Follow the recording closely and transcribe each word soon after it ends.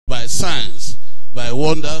signs, by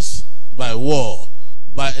wonders, by war,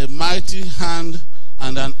 by a mighty hand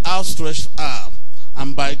and an outstretched arm,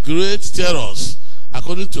 and by great terrors,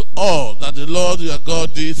 according to all that the Lord your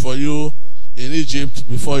God did for you in Egypt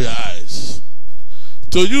before your eyes.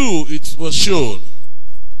 To you it was shown,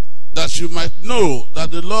 that you might know that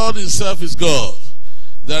the Lord himself is God.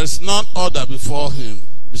 There is none other before him,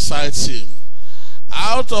 besides him.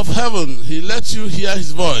 Out of heaven he let you hear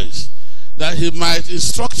his voice, that he might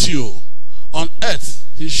instruct you. On earth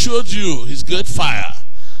he showed you his great fire,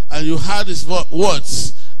 and you heard his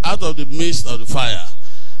words out of the midst of the fire.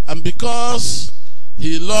 And because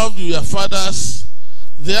he loved your fathers,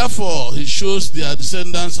 therefore he shows their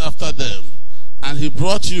descendants after them. And he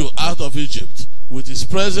brought you out of Egypt with his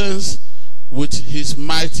presence, with his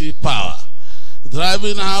mighty power,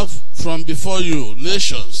 driving out from before you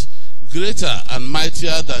nations greater and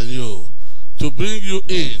mightier than you, to bring you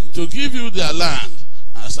in, to give you their land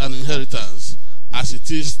as an inheritance, as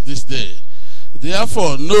it is this day.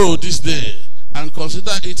 Therefore know this day, and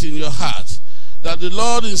consider it in your heart, that the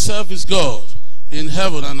Lord himself is God, in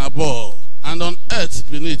heaven and above, and on earth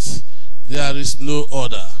beneath, there is no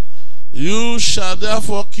other. You shall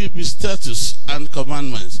therefore keep his statutes and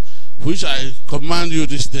commandments, which I command you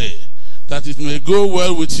this day, that it may go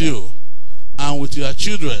well with you and with your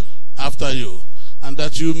children after you, and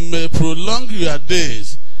that you may prolong your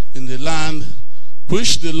days in the land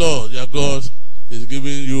which the Lord your God is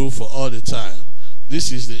giving you for all the time.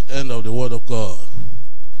 This is the end of the word of God.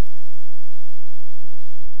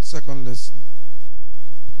 Second lesson.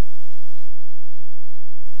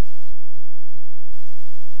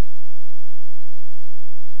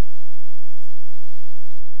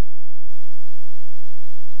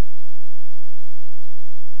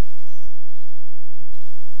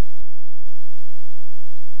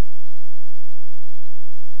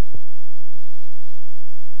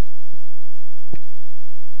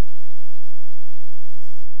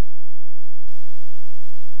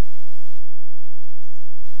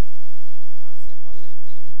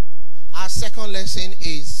 Second lesson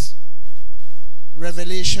is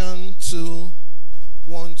Revelation 2,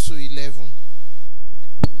 1 to 11.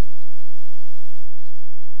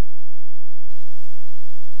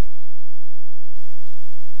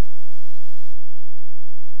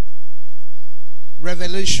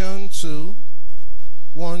 Revelation 2,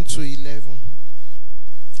 1 to 11.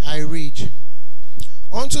 I read,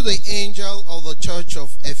 Unto the angel of the church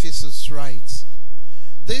of Ephesus write,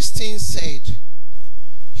 This thing said,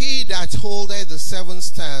 He that holdeth the 7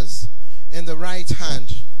 stars in the right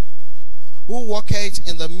hand, who walketh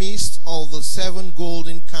in the midst of the 7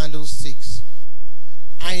 golden candlesticks.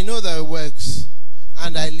 I know thy works,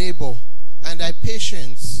 and thy labor, and thy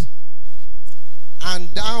patience, and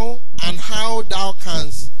how thou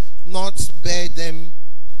canst not bear them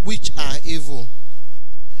which are evil.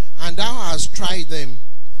 And thou hast tried them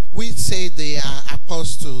which say they are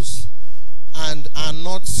apostles, and are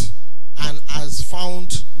not, and hast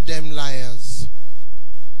found them liars,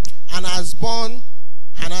 and has borne,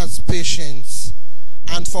 and has patience,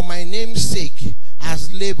 and for my name's sake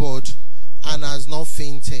has labored, and has not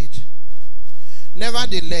fainted.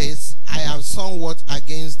 Nevertheless, I have somewhat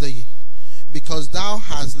against thee, because thou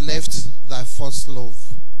hast left thy first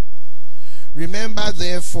love. Remember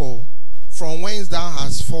therefore from whence thou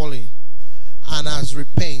hast fallen, and hast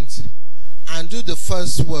repent, and do the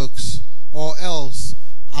first works, or else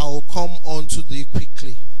I will come unto thee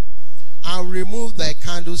quickly, and remove thy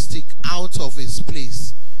candlestick out of his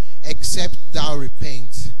place, except thou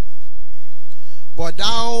repent. But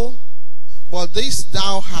this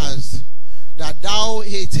thou hast, that thou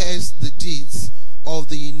hatest the deeds of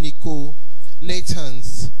the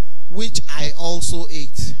Nicolaitans, which I also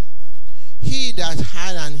hate. He that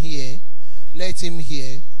had an ear, let him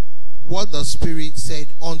hear what the Spirit said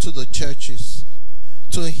unto the churches.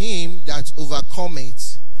 To him that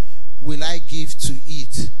overcometh will I give to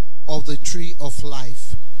eat of the tree of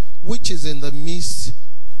life, which is in the midst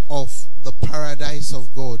of the paradise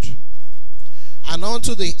of God. And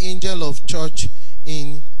unto the angel of church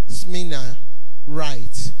in Smyrna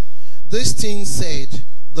write, This thing said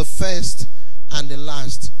the first and the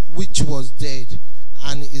last, which was dead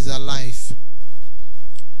and is alive.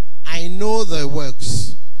 I know thy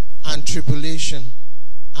works, and tribulation,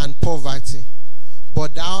 and poverty,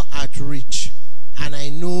 but thou art rich, and I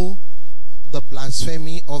know the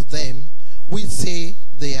blasphemy of them which say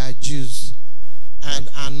they are Jews, and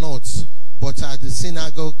are not, but are the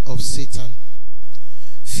synagogue of Satan.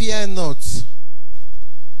 Fear not,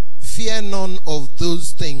 fear none of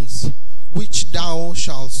those things which thou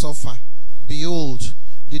shalt suffer. Behold,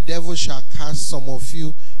 the devil shall cast some of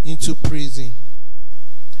you into prison,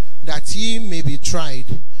 that ye may be tried,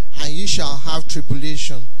 and ye shall have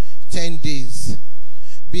tribulation 10 days.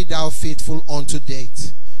 Be thou faithful unto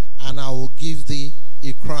death, and I will give thee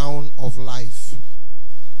a crown of life.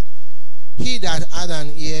 He that had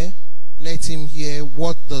an ear, let him hear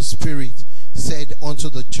what the Spirit said unto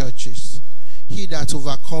the churches. He that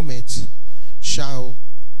overcometh shall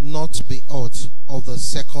not be hurt of the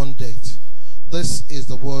second death. This is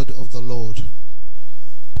the word of the Lord.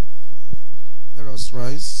 Let us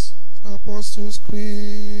rise. Apostles'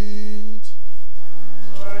 Creed.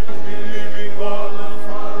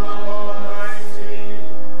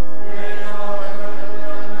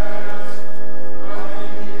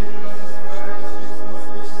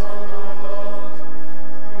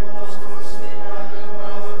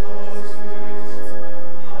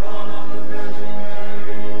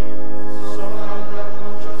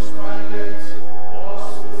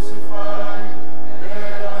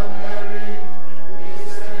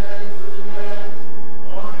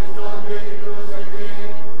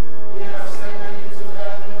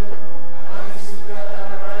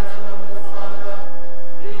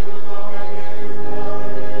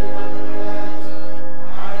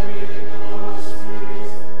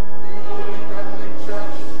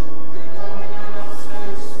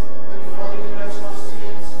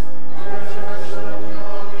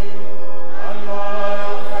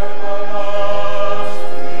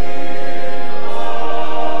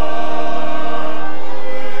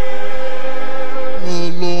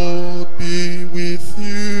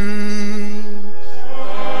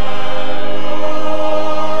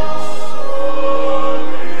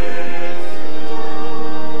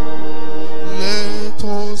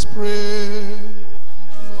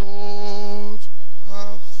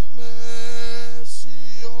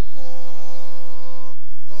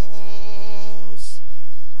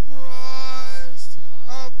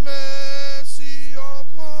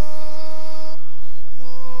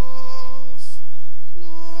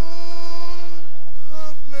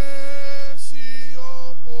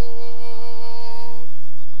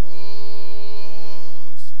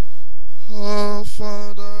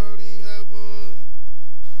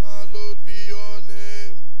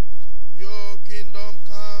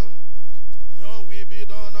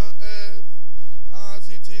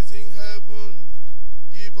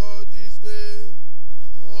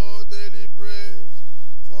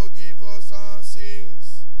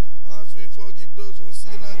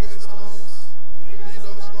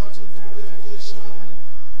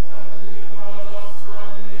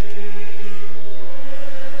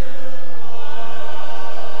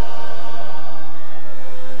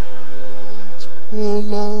 O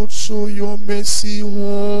Lord, show your mercy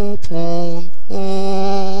upon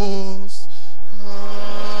us,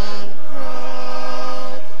 and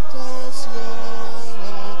grant us your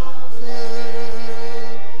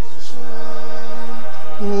affection.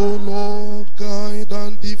 O Lord, guide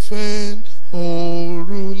and defend all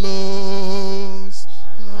rulers,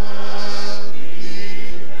 and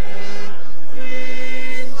give them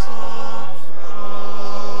wisdom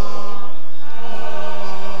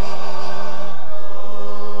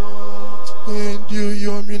from endue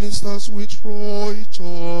your ministers with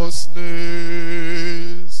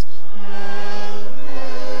righteousness.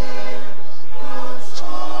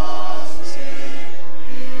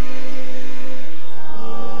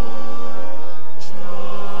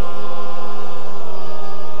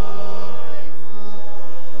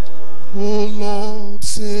 O Lord,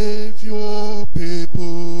 save your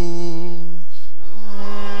people.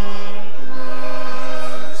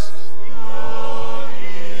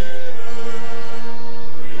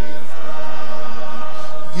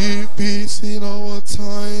 Give peace in our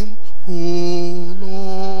time, O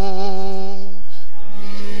Lord.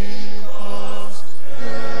 Because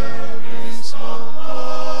there is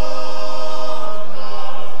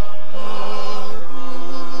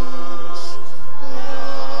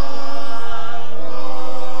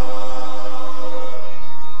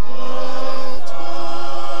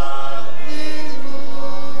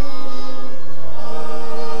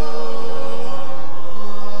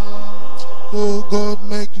O God,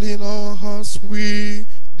 make clean our hearts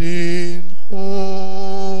within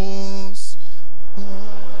us.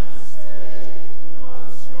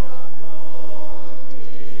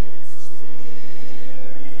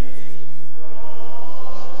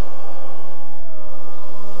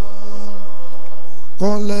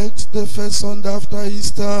 Collect the first Sunday after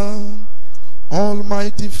Easter,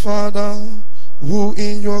 Almighty Father, who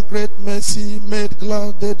in your great mercy made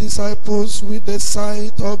glad the disciples with the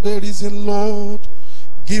sight of the risen Lord,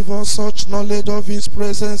 give us such knowledge of his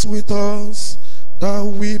presence with us, that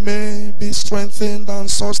we may be strengthened and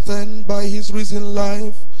sustained by his risen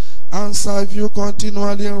life, and serve you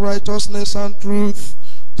continually in righteousness and truth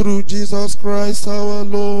through Jesus Christ our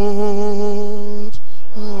Lord.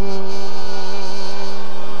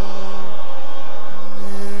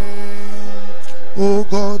 O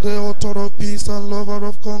God, the author of peace and lover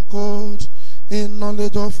of concord, in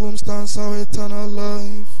knowledge of whom stands our eternal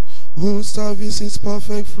life, whose service is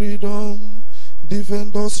perfect freedom,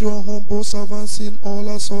 defend us, your humble servants, in all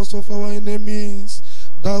assaults of our enemies,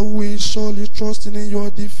 that we surely trusting in your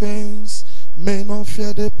defense may not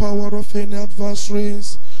fear the power of any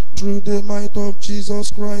adversaries, through the might of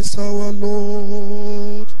Jesus Christ our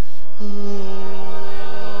Lord.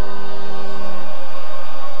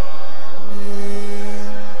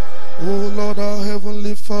 O Lord, our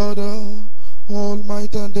heavenly Father,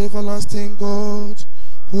 almighty and everlasting God,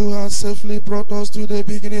 who has safely brought us to the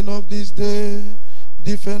beginning of this day,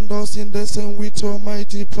 defend us in the same with your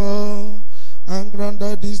mighty power, and grant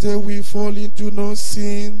that this day we fall into no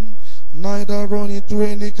sin, neither run into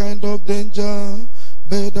any kind of danger,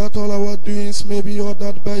 but that all our doings may be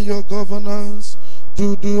ordered by your governance,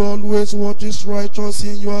 to do always what is righteous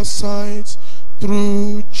in your sight,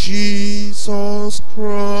 through Jesus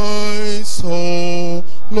Christ, our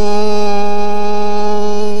Lord.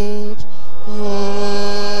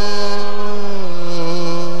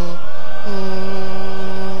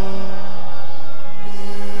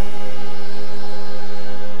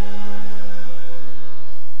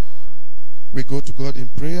 We go to God in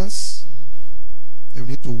prayers, and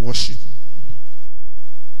we need to worship.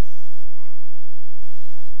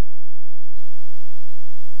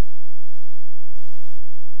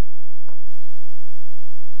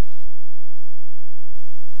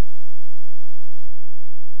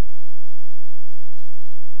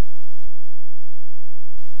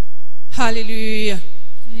 Hallelujah.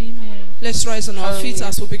 Amen. Let's rise on our feet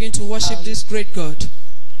as we begin to worship this great God.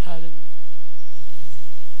 Hallelujah.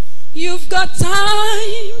 You've got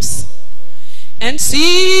times and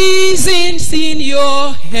seasons in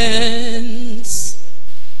your hands.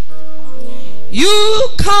 You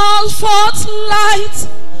call forth light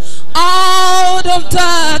out of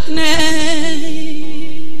darkness.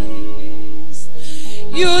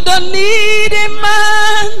 You don't need a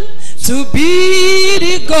man to be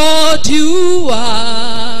the God you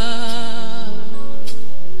are.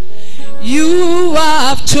 You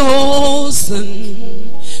have chosen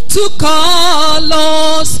to call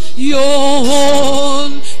us your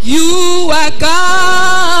own. You are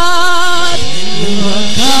God. You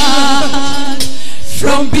are God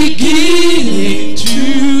from beginning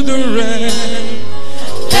to the end.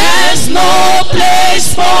 There's no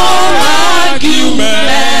place for argument.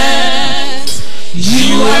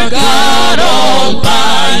 You are God all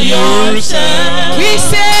by yourself. We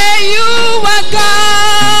say you are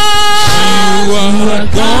God. You are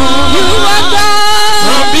God. You are God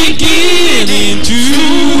from beginning to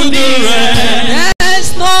the end.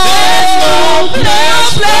 There's no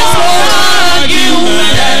place for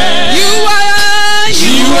argument.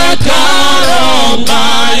 You are God all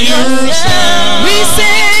by yourself. We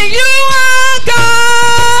say you are God.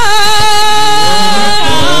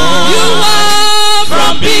 You are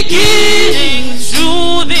from beginning to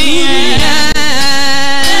the end.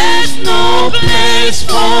 There's no place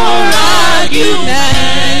for argument.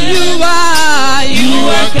 You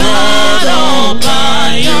are God all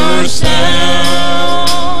by yourself.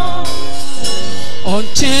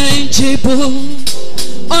 Unchangeable,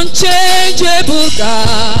 unchangeable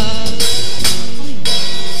God.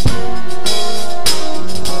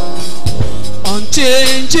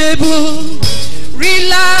 Unchangeable,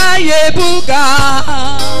 reliable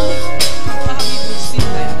God.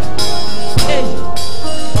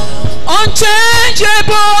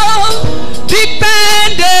 Unchangeable,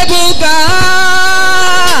 dependable God.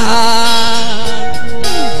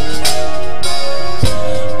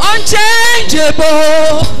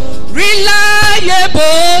 Unchangeable,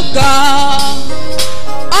 reliable God.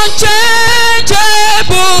 Unchangeable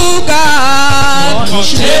God.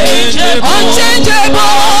 Unchangeable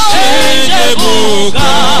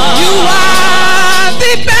God. You are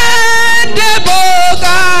dependable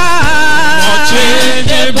God.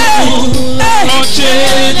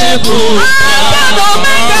 Unchangeable Alpha and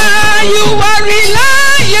Omega. You are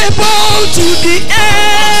reliable to the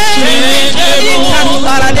end.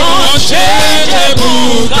 Unchangeable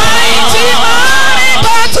God. Mighty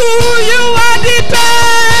battle. You are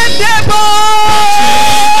dependable.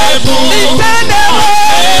 Dependable.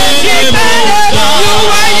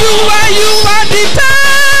 You are dependable.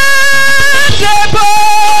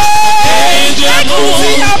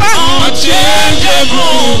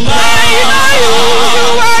 Unchangeable God. You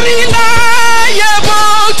are reliable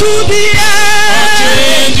to the end.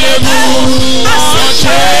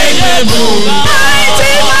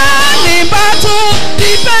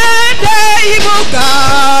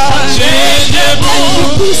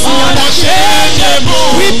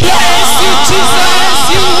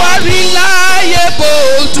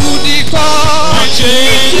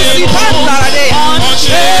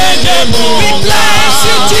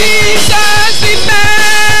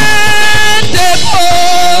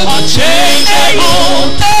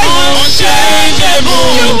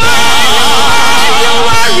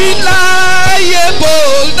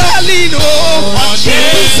 reliable, darling.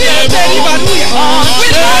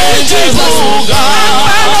 Unchangeable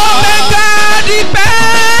God. Omega,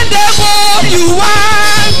 dependable you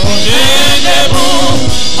are.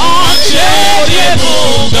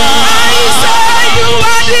 Unchangeable God. I say you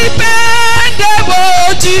are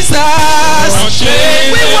dependable, Jesus.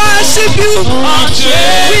 We worship you.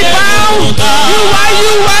 We bow. You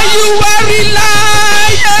are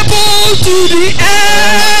reliable to the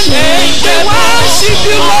end. We worship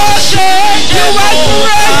you, Lord. You are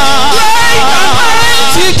great and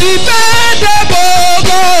mighty, dependable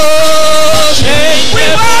God. We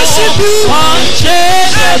worship you.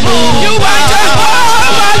 You are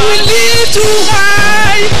Jehovah, we live too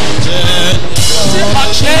high.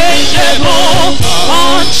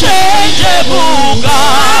 Unchangeable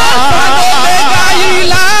God. Omega,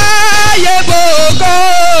 reliable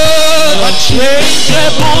God.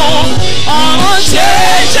 Unchangeable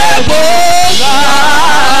God.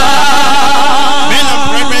 Men and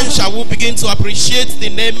brethren, shall we begin to appreciate the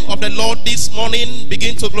name of the Lord this morning?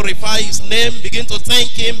 Begin to glorify his name. Begin to thank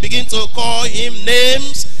him. Begin to call him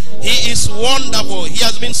names. He is wonderful. He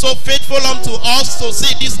has been so faithful unto us to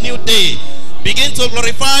see this new day. Begin to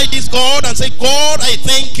glorify this God and say, God, I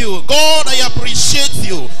thank you. God, I appreciate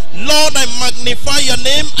you. Lord, I magnify your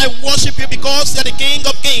name. I worship you because you are the King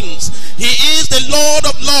of kings. He is the Lord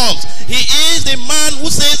of lords. He is the man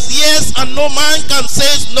who says yes and no man can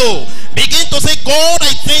say no. Begin to say, God,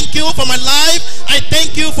 I thank you for my life. I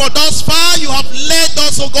thank you for thus far you have led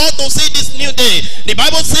us, oh God, to see this new day. The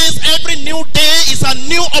Bible says every new day is a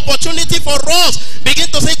new opportunity for us.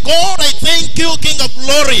 Begin to say, God, I thank you, King of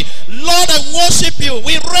glory. Lord, I worship you.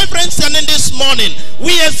 We reverence your name this morning.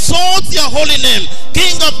 We exalt your holy name.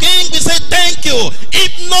 King of kings, we say thank you.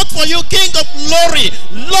 If not for you, King of glory,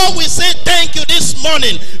 Lord, we say thank you this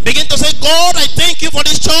morning. Begin to say, God, I thank you for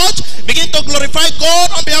this church. Begin to glorify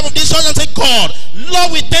God on behalf of this church and say, God,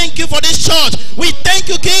 Lord, we thank you for this church. We thank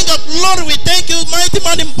you, King of glory. We thank you, mighty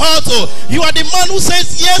man in battle. You are the man who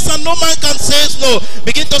says yes and no man can say no.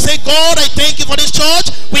 Begin to say, God, I thank you for this church.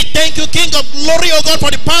 We thank you, King of glory, oh God, for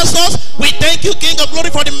the pastors. We thank you, King of glory,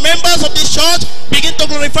 for the members of this church. Begin to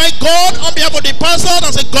glorify God on behalf of the pastors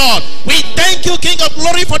and say, God, we thank you, King of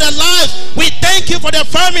glory, for their lives. We thank you for their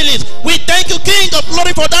families. We thank you, King of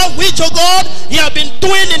glory, for that which, oh God, you have been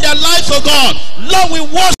doing in their lives, oh God. Lord, we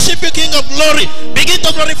worship you, King of glory. Begin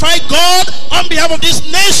to glorify God on behalf of this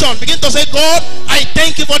nation. Begin to say, God, I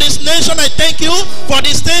thank you for this nation. I thank you for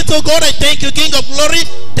this state, oh God. I thank you, King of glory.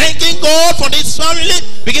 Thanking God for this family.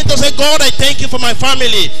 Begin to say, God, I thank you for my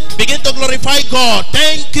family. Begin to glorify God.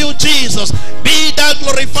 Thank you, Jesus. Be thou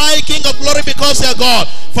glorified, King of glory, because you are God.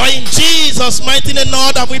 For in Jesus' mighty name,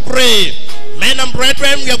 Lord, that we pray. Men and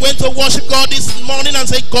brethren, we are going to worship God this morning and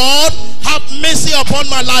say, God, have mercy upon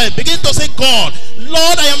my life. Begin to say, God,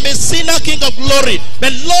 Lord, I am a sinner, King of glory.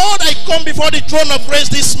 But Lord, I come before the throne of grace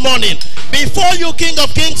this morning. Before you, King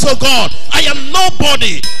of kings, oh God, I am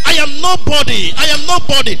nobody. I am nobody. I am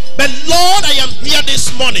nobody. But Lord, I am here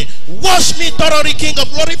this morning. Wash me thoroughly, King of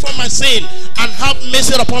glory, from my sin and have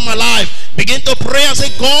mercy upon my life. Begin to pray and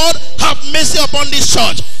say, God, have mercy upon this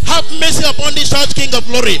church. Have mercy upon this church, King of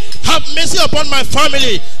glory. Have mercy upon my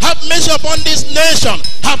family. Have mercy upon this nation.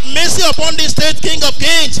 Have mercy upon this state, King of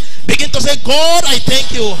kings. Begin to say, God, I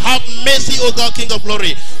thank you. Have mercy, O God, King of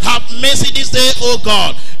glory. Have mercy this day, O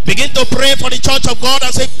God. Begin to pray for the church of God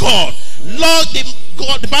and say, God, Lord,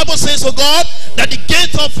 the Bible says, oh God, that the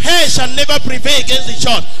gate of hell shall never prevail against the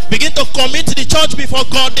church. Begin to commit the church before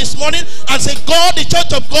God this morning and say, God, the church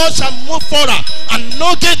of God shall move forward and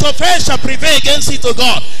no gate of hell shall prevail against it, oh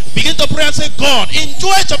God. Begin to pray and say, God, in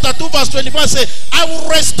Joel chapter 2 verse 25 say, I will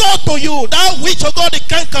restore to you that which, oh God, the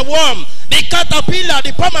cankerworm, the caterpillar,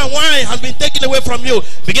 the palm and wine has been taken away from you.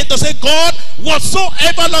 Begin to say, God,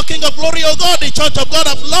 whatsoever, Lord, King of glory, oh God, the church of God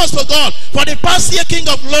have lost, oh God, for the past year, King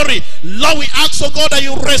of glory, Lord, we ask, oh God, that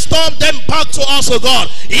you restore them back to us, oh God,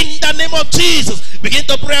 in the name of Jesus. Begin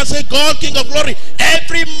to pray and say, God, King of glory,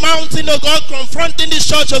 every mountain, oh God, confronting this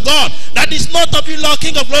church, oh God, that is not of you, Lord,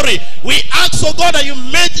 King of glory, we ask, oh God, that you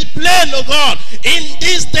make it plain, oh God, in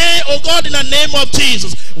this day, oh God, in the name of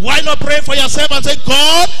Jesus. Why not pray for yourself and say,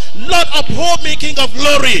 God, Lord, uphold me, King of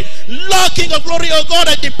glory. Lord, King of glory, oh God,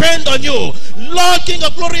 I depend on you. Lord, King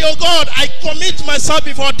of glory, oh God, I commit myself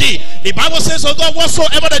before thee. The Bible says, oh God,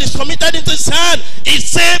 whatsoever that is committed into his hand is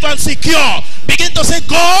safe and secure. Begin to say,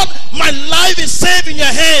 God, my life is safe in your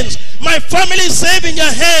hands. My family is safe in your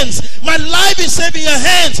hands. My life is safe in your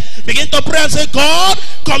hands. Begin to pray and say, God,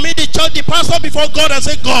 commit the church, the pastor before God, and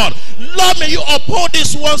say, God, Lord, may you uphold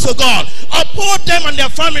these ones, oh God. Uphold them and their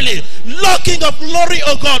family. Lord, King of glory,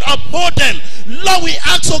 oh God, uphold them. Lord, we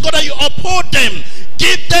ask, oh God, that you uphold them.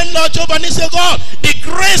 Give them, Lord Jehovah Nissi, oh God, the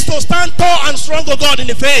grace to stand tall and strong, oh God, in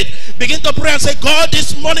the faith. Begin to pray and say, God,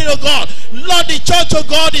 this morning, oh God, Lord, the church, oh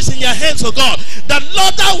God, is in your hands, oh God. That,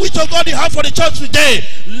 Lord, that which, oh God, you have for the church today,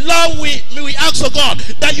 Lord, we ask, oh God,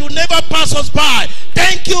 that you never pass us by.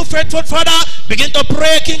 Thank you, faithful Father. Begin to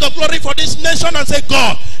pray, King of glory, for this nation and say,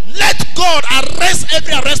 God, let God arrest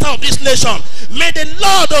every arrester of this nation. May the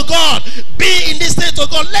Lord, oh God, be in this state, oh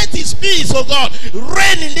God. Let his peace, oh God,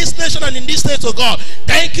 reign in this nation and in this state, oh God.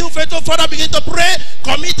 Thank you, faithful Father. Begin to pray,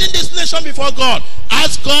 committing this nation before God.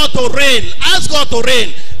 Ask God to reign. Ask God to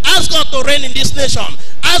reign. Ask God to reign in this nation.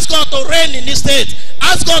 Ask God to reign in this state.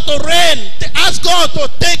 Ask God to reign. Ask God to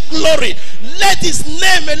take glory. Let his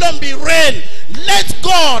name alone be reigned. Let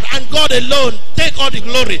God and God alone take all the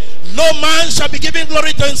glory. No man shall be giving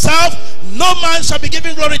glory to himself. No man shall be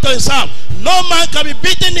giving glory to himself. No man can be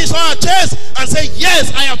beating his own chest and say,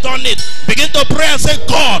 yes, I have done it. Begin to pray and say,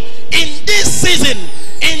 God, in this season,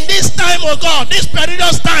 in this time, oh God, this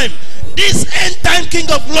perilous time, this end time King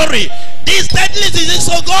of glory, this deadly disease,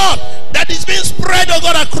 oh God, that is being spread, oh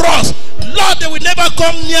God, across, Lord, they will never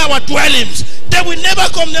come near our dwellings. They will never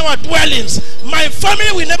come near our dwellings. My family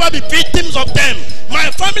will never be victims of them. My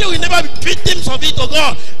family will never be victims of it, oh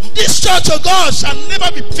God. This church, oh God, shall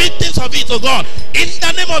never be victims of it, oh God. In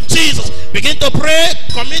the name of Jesus, begin to pray,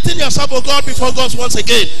 committing yourself, oh God, before God once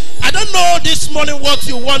again. I don't know this morning what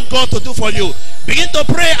you want God to do for you. Begin to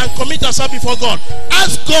pray and commit yourself before God.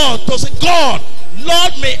 Ask God to say, God,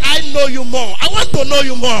 Lord, may I know you more. I want to know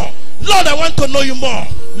you more. Lord, I want to know you more.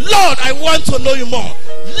 Lord, I want to know you more.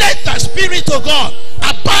 Let the Spirit of God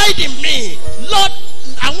abide in me. Lord,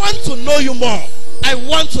 I want to know you more. I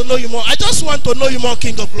want to know you more. I just want to know you more,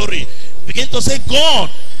 King of glory. Begin to say, God,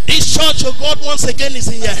 this church, oh God, once again is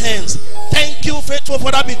in your hands. Thank you, faithful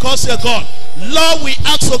Father, because you're God. Lord, we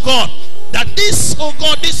ask, oh God, that this, oh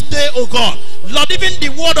God, this day, oh God, Lord, even the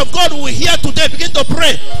word of God we hear today, begin to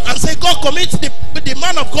pray and say, God, commit the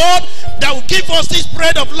man of God that will give us this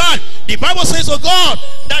bread of life. The Bible says, oh God,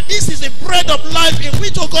 that this is the bread of life in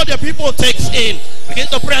which, oh God, your people takes in. Begin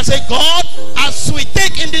to pray and say, God, as we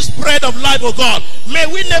take in this bread of life, oh God, may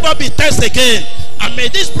we never be tested again. And may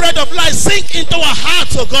this bread of life sink into our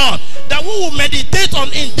hearts, oh God, that we will meditate on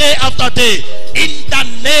it day after day. In the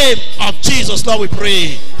name of Jesus, Lord, we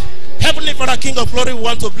pray. Heavenly Father, King of glory, we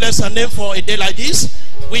want to bless your name for a day like this.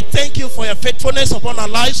 We thank you for your faithfulness upon our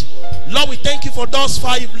lives. Lord, we thank you for thus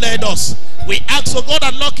far you've led us. We ask, oh God,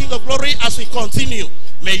 and Lord, King of glory, as we continue,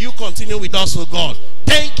 may you continue with us, oh God.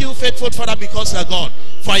 Thank you, faithful Father, because you are God.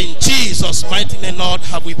 For in Jesus' mighty name, Lord,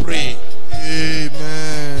 have we prayed.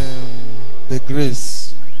 Amen. The grace.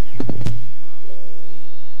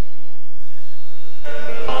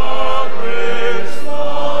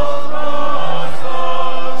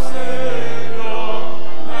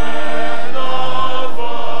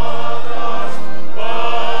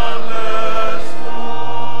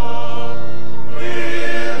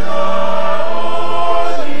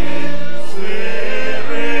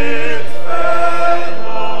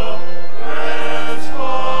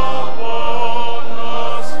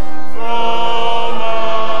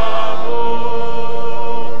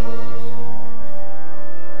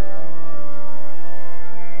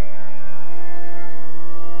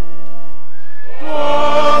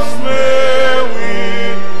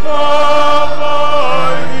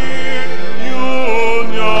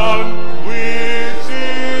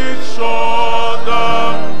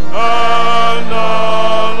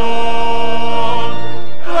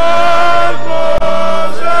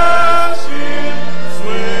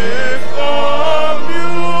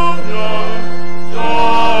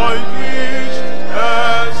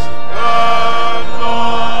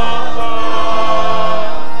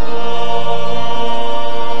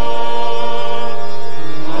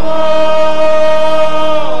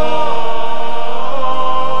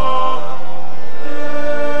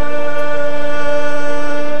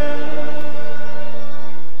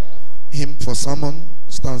 Sermon,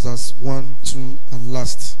 stanzas 1, 2, and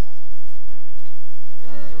last.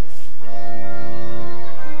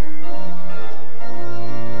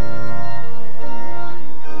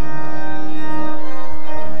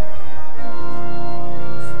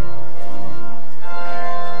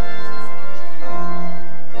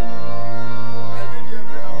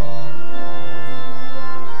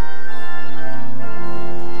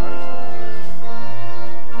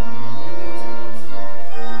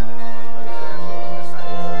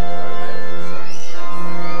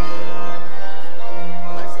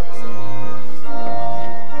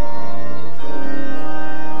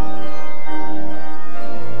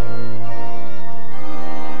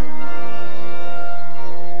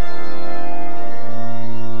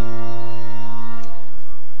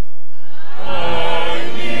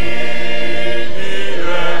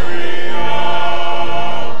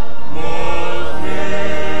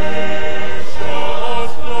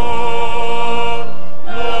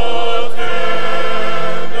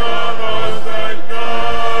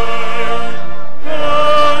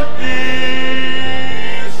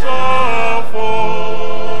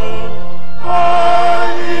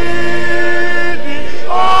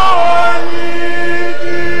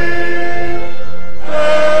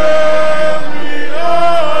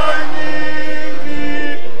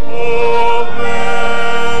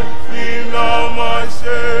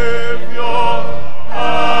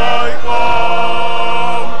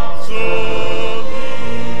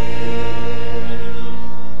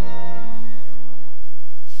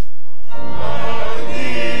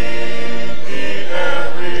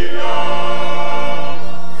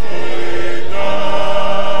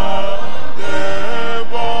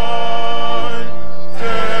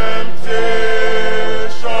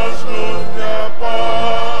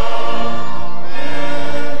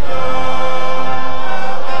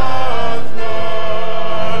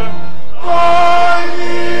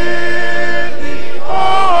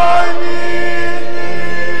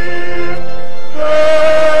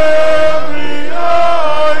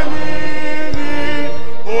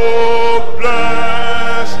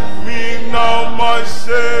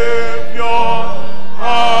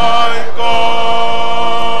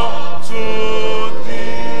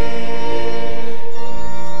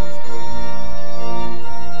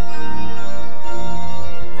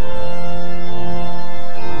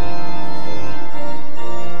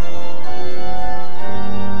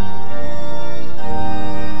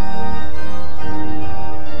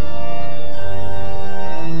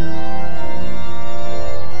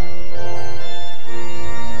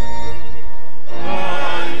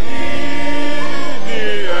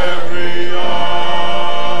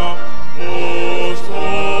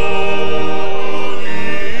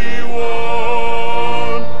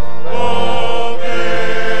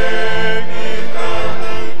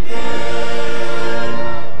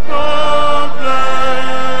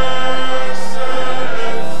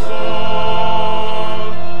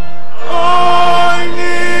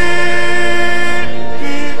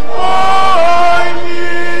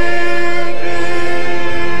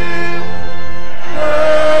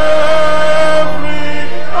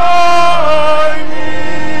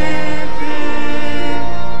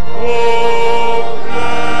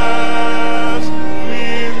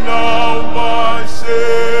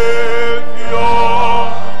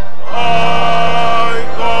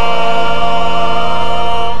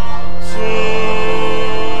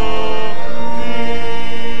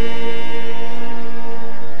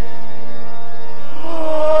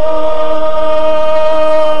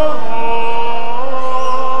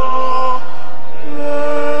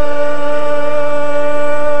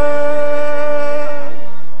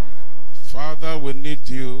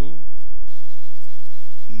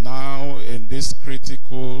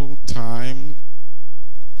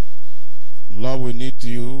 we need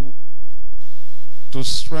you to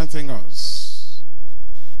strengthen us.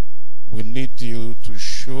 We need you to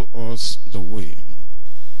show us the way.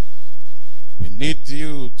 We need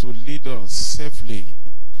you to lead us safely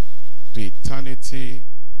to eternity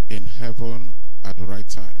in heaven at the right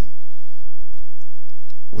time.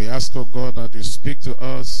 We ask, O God, that you speak to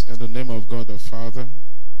us in the name of God the Father,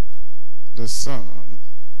 the Son,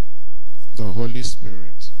 the Holy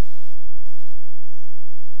Spirit.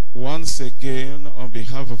 Once again, on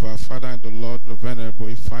behalf of our Father and the Lord, the Venerable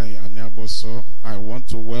Ifeanyi Aniagboso, I want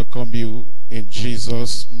to welcome you in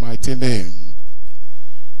Jesus' mighty name.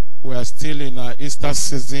 We are still in our Easter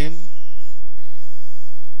season,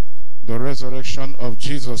 the resurrection of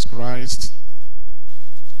Jesus Christ.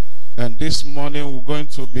 And this morning we're going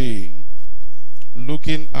to be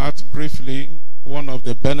looking at briefly one of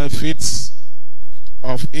the benefits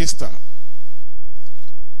of Easter.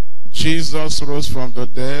 Jesus rose from the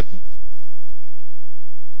dead.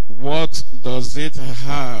 What does it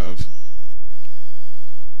have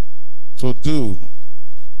to do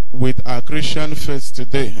with our Christian faith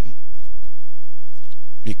today?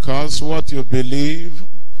 Because what you believe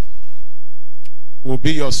will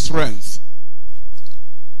be your strength.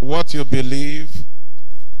 What you believe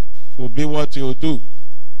will be what you do.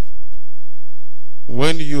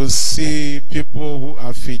 When you see people who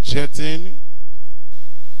are fidgeting,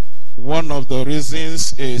 one of the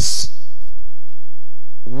reasons is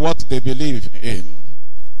what they believe in,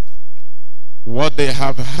 what they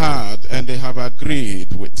have heard and they have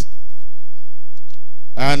agreed with.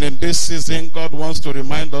 And in this season, God wants to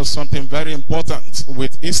remind us something very important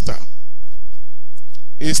with Easter.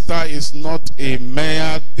 Easter is not a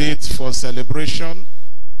mere date for celebration.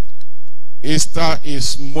 Easter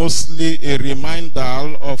is mostly a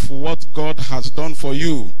reminder of what God has done for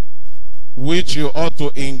you, which you ought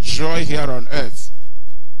to enjoy here on earth.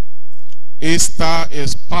 Easter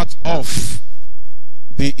is part of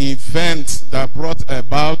the event that brought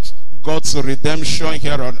about God's redemption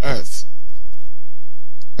here on earth.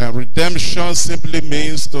 And redemption simply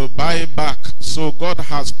means to buy back. So God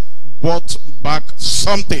has bought back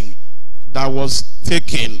something that was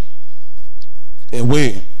taken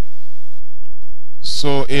away.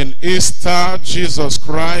 So in Easter, Jesus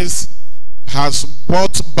Christ has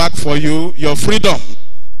bought back for you your freedom.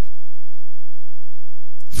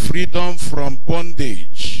 Freedom from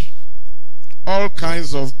bondage. All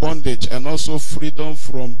kinds of bondage, and also freedom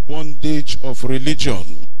from bondage of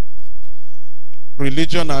religion.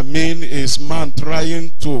 Religion, I mean, is man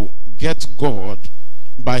trying to get God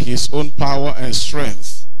by his own power and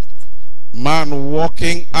strength. Man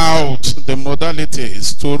working out the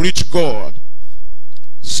modalities to reach God.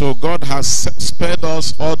 So God has spared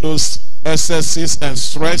us all those excesses and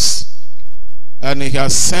stress, and he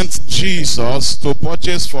has sent Jesus to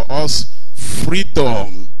purchase for us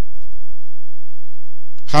freedom.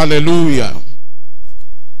 Hallelujah.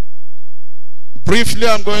 Briefly,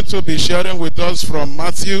 I'm going to be sharing with us from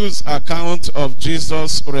Matthew's account of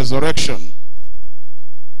Jesus' resurrection.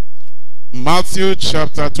 Matthew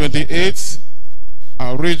chapter 28,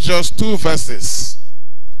 I'll read just 2 verses.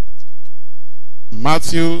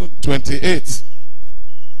 Matthew 28.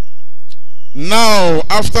 Now,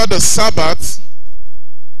 after the Sabbath,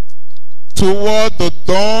 toward the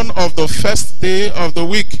dawn of the first day of the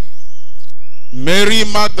week, Mary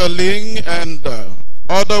Magdalene and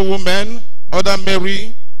other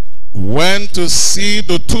Mary, went to see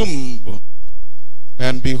the tomb.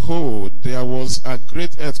 And behold, there was a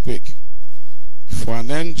great earthquake. For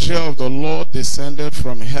an angel of the Lord descended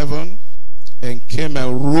from heaven and came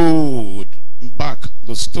and rolled back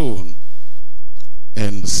the stone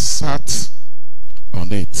and sat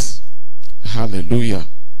on it. Hallelujah.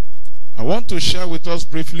 I want to share with us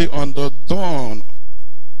briefly on the dawn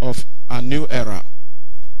of a new era.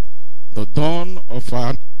 The dawn of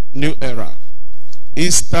a new era.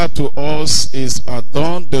 Easter to us is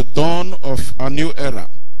the dawn of a new era.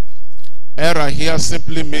 Era here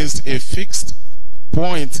simply means a fixed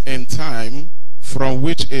point in time from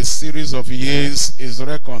which a series of years is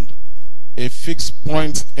reckoned. A fixed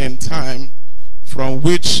point in time from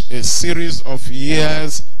which a series of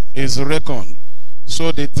years is reckoned.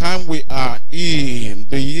 So the time we are in,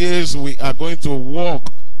 the years we are going to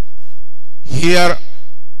walk here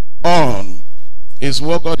on, is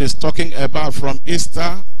what God is talking about. From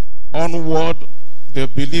Easter onward, the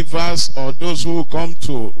believers or those who come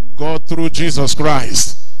to God through Jesus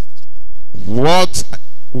Christ, what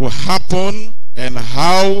will happen and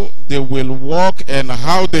how they will walk and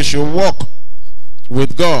how they should walk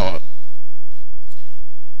with God.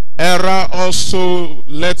 Era also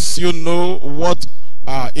lets you know what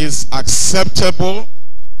is acceptable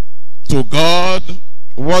to God,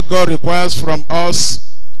 what God requires from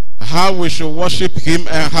us, how we should worship him,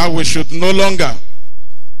 and how we should no longer.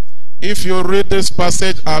 If you read this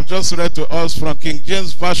passage I've just read to us from King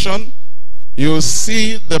James Version, you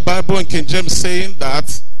see the Bible in King James saying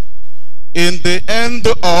that in the end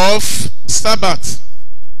of Sabbath,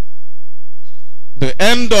 the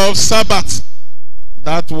end of Sabbath,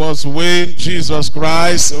 that was when Jesus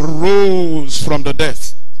Christ rose from the dead.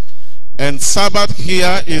 And Sabbath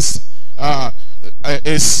here is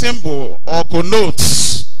a symbol or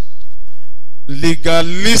connotes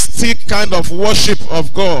legalistic kind of worship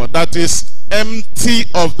of God that is empty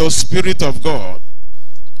of the Spirit of God.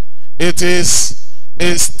 It is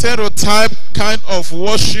a stereotype kind of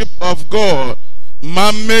worship of God,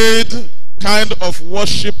 man-made kind of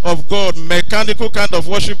worship of God, mechanical kind of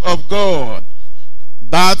worship of God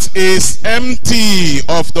that is empty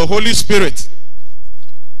of the Holy Spirit,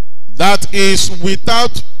 that is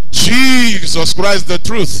without Jesus Christ, the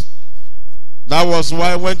truth. That was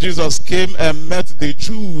why when Jesus came and met the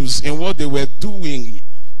Jews in what they were doing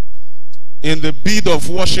in the bid of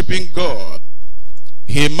worshiping God,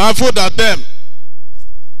 he marveled at them.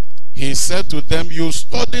 He said to them, you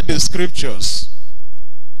study the scriptures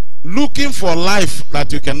looking for life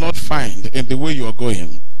that you cannot find in the way you are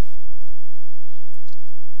going.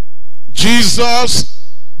 Jesus,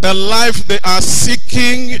 the life they are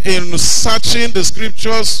seeking in searching the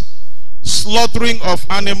scriptures, slaughtering of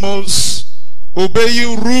animals,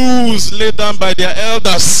 obeying rules laid down by their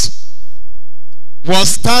elders, was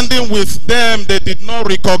standing with them. They did not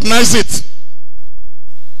recognize it.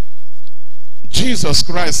 Jesus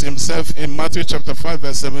Christ himself in Matthew chapter 5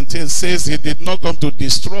 verse 17 says he did not come to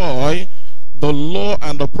destroy the law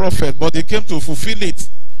and the prophet, but he came to fulfill it.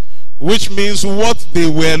 Which means what they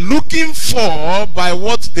were looking for by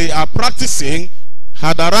what they are practicing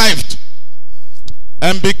had arrived.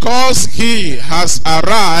 And because he has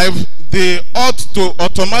arrived, they ought to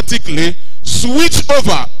automatically switch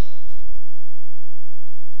over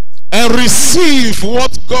and receive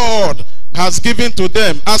what God has given to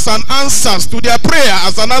them as an answer to their prayer,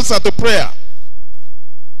 as an answer to prayer.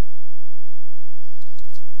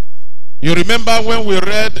 You remember when we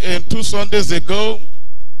read in 2 Sundays ago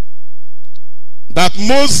that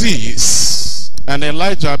Moses and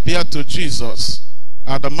Elijah appeared to Jesus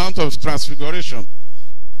at the Mount of Transfiguration.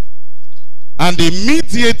 And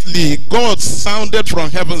immediately God sounded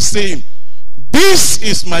from heaven saying, this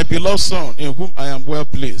is my beloved son in whom I am well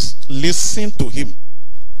pleased. Listen to him.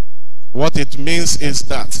 What it means is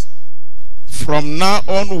that from now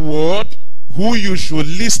onward, who you should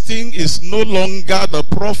listen is no longer the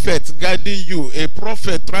prophet guiding you, a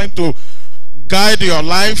prophet trying to guide your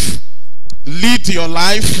life, lead your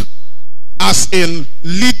life, as in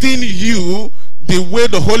leading you the way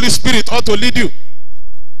the Holy Spirit ought to lead you.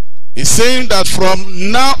 He's saying that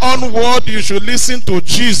from now onward you should listen to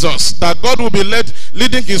Jesus, that God will be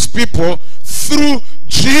leading his people through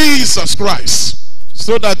Jesus Christ.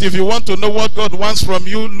 So that if you want to know what God wants from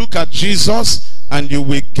you, look at Jesus and you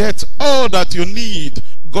will get all that you need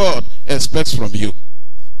God expects from you.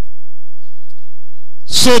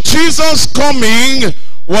 So Jesus coming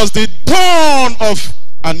was the dawn of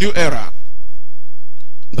a new era.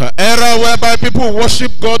 The era whereby people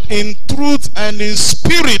worship God in truth and in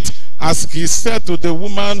spirit, as he said to the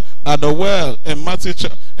woman at the well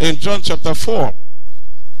in John chapter 4.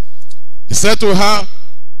 He said to her,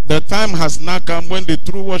 the time has now come when the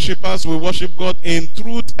true worshippers will worship God in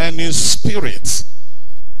truth and in spirit.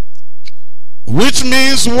 Which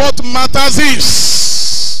means what matters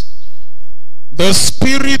is the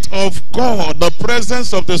Spirit of God, the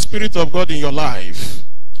presence of the Spirit of God in your life.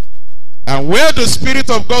 And where the Spirit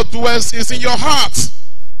of God dwells is in your heart.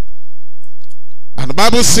 And the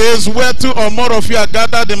Bible says, where two or more of you are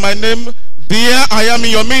gathered in my name, there I am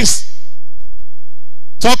in your midst.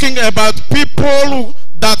 Talking about people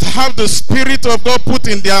that have the Spirit of God put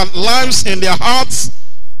in their lives, in their hearts,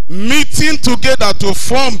 meeting together to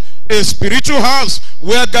form a spiritual house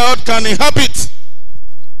where God can inhabit.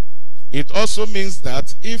 It also means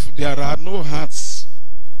that if there are no hearts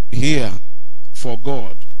here for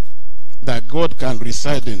God, that God can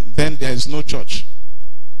reside in, then there is no church.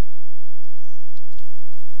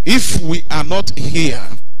 If we are not here,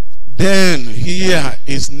 then here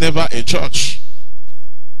is never a church.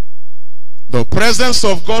 The presence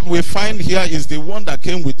of God we find here is the one that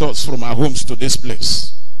came with us from our homes to this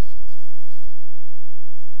place.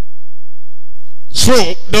 So,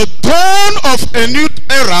 the dawn of a new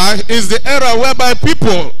era is the era whereby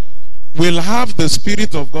people will have the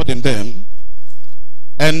Spirit of God in them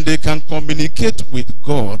and they can communicate with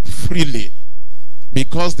God freely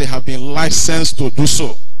because they have been licensed to do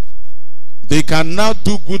so. they can now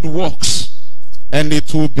do good works, and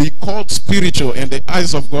it will be called spiritual in the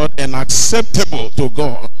eyes of God and acceptable to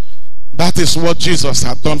God. That is what Jesus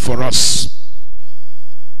had done for us.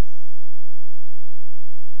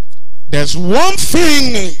 There's one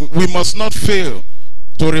thing we must not fail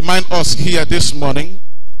to remind us here this morning,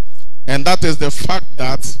 and that is the fact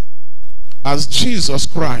that as Jesus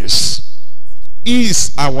Christ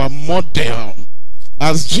is our model,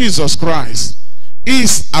 as Jesus Christ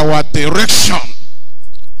is our direction,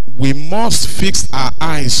 we must fix our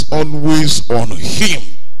eyes always on him.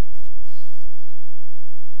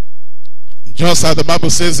 Just as the Bible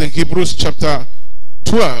says in Hebrews chapter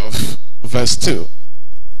 12 verse 2,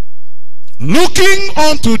 looking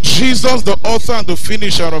unto Jesus, the author and the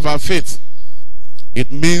finisher of our faith.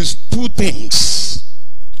 It means two things.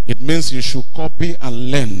 It means you should copy and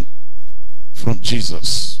learn from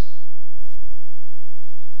Jesus.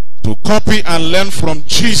 To copy and learn from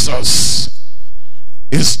Jesus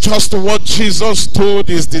is just what Jesus told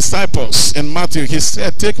his disciples in Matthew. He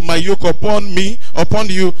said, take my yoke upon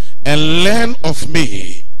you, and learn of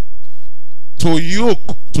me. To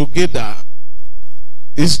yoke together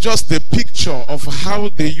is just the picture of how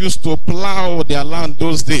they used to plow their land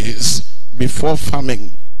those days before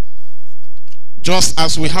farming. Just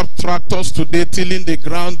as we have tractors today tilling the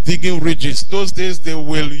ground, digging ridges, those days they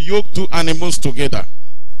will yoke two animals together.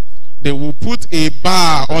 They will put a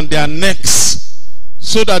bar on their necks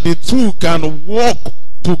so that the two can walk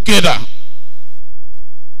together,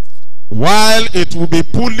 while it will be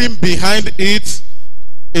pulling behind it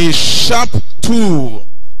a sharp tool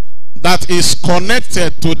that is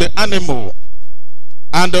connected to the animal,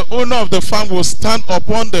 and the owner of the farm will stand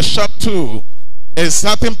upon the sharp tool,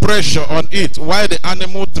 exerting pressure on it while the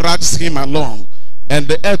animal drags him along, and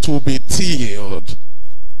the earth will be tilled.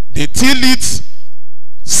 They till it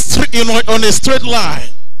on a straight line.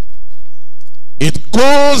 It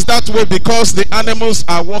goes that way because the animals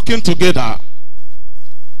are working together.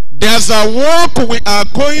 There's a work we are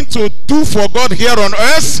going to do for God here on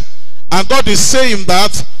earth, and God is saying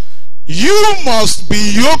that you must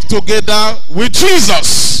be yoked together with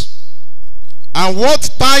Jesus. And what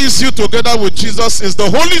ties you together with Jesus is the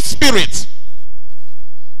Holy Spirit.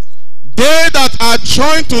 They that are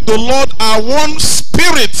joined to the Lord are one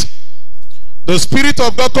spirit. The Spirit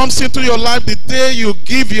of God comes into your life the day you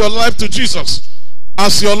give your life to Jesus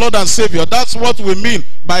as your Lord and Savior. That's what we mean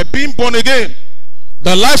by being born again.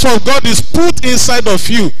 The life of God is put inside of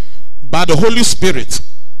you by the Holy Spirit,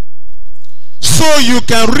 so you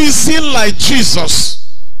can reason like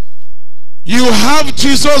Jesus. You have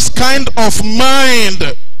Jesus' kind of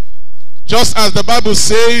mind, just as the Bible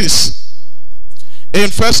says in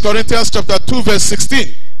 1 Corinthians chapter 2 verse 16,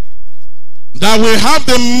 that we have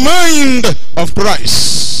the mind of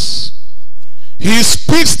Christ. He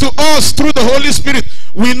speaks to us through the Holy Spirit.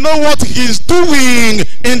 We know what he's doing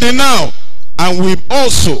in the now, and we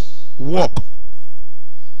also walk.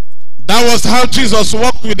 That was how Jesus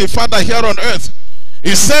walked with the Father here on earth.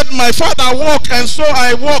 He said, my Father walked, and so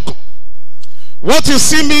I walk. What you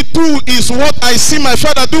see me do is what I see my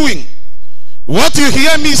Father doing. What you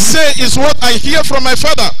hear me say is what I hear from my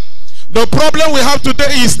Father. The problem we have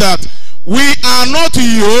today is that we are not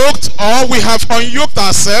yoked, or we have unyoked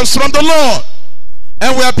ourselves from the Lord,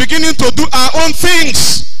 and we are beginning to do our own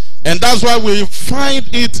things. And that's why we find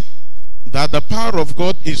it that the power of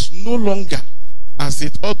God is no longer as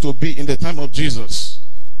it ought to be in the time of Jesus.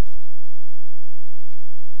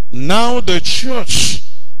 Now the church,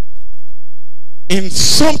 in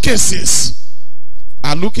some cases,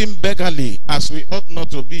 are looking beggarly, as we ought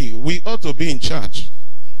not to be. We ought to be in charge.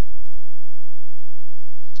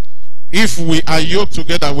 If we are yoked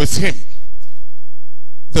together with him,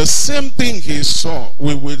 the same thing he saw,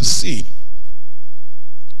 we will see.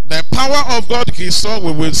 The power of God he saw,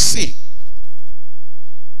 we will see.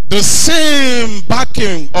 The same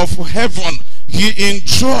backing of heaven he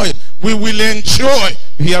enjoyed, we will enjoy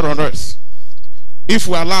here on earth, if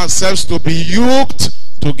we allow ourselves to be yoked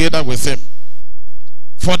together with him.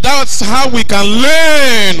 For that's how we can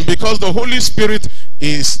learn, because the Holy Spirit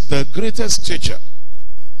is the greatest teacher.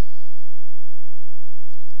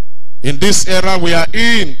 In this era we are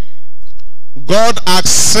in, God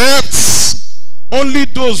accepts only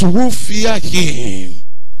those who fear him.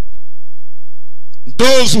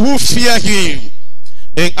 Those who fear him.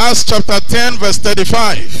 In Acts chapter 10 verse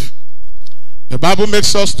 35, the Bible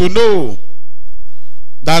makes us to know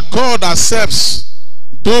that God accepts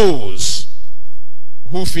those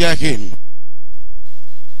who fear him.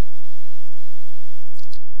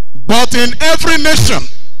 But in every nation,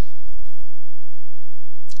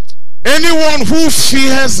 Anyone who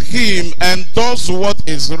fears him and does what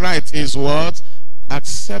is right is what?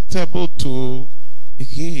 Acceptable to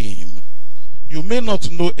him. You may not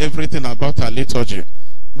know everything about our liturgy,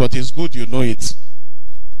 but it's good you know it.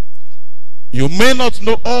 You may not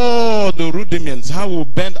know all the rudiments, how we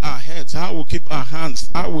bend our heads, how we keep our hands,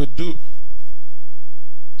 how we do.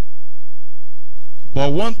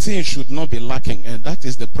 But one thing should not be lacking, and that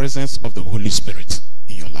is the presence of the Holy Spirit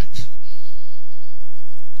in your life.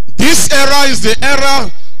 This era is the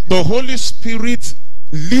era the Holy Spirit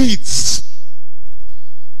leads.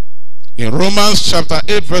 In Romans chapter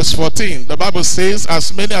 8 verse 14, the Bible says,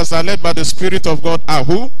 as many as are led by the Spirit of God are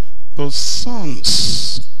who? The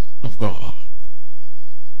sons of God.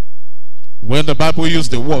 When the Bible uses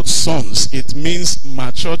the word sons, it means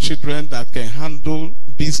mature children that can handle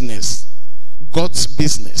business, God's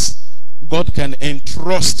business. God can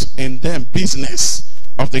entrust in them business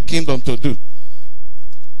of the kingdom to do.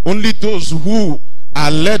 Only those who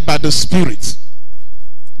are led by the Spirit,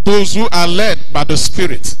 those who are led by the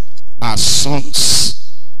Spirit are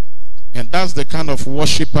sons. And that's the kind of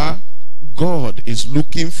worshiper God is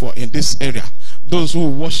looking for in this area. Those who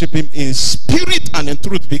worship him in spirit and in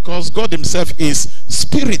truth, because God himself is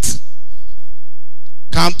spirit.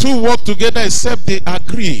 Can two work together except they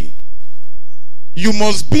agree? You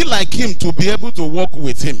must be like him to be able to walk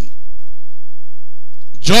with him.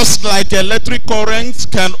 Just like electric current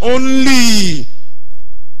can only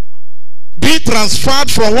be transferred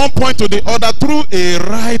from one point to the other through a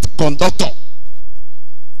right conductor.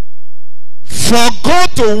 For God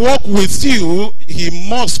to walk with you, he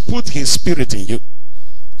must put his spirit in you.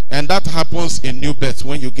 And that happens in new birth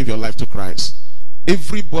when you give your life to Christ.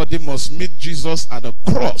 Everybody must meet Jesus at the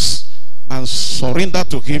cross and surrender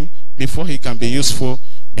to him before he can be useful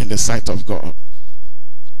in the sight of God.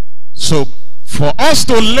 So, for us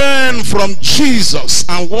to learn from Jesus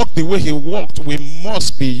and walk the way he walked, we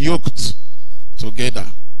must be yoked together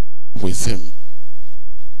with him.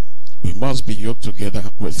 We must be yoked together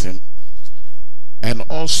with him. And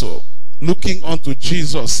also, looking unto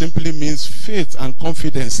Jesus simply means faith and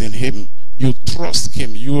confidence in him. You trust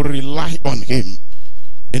him. You rely on him.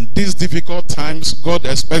 In these difficult times, God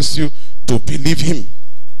expects you to believe him,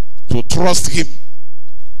 to trust him.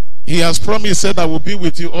 He has promised, said, I will be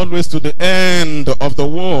with you always to the end of the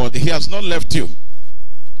world. He has not left you.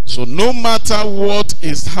 So no matter what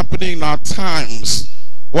is happening in our times,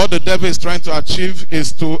 what the devil is trying to achieve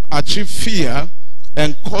is to achieve fear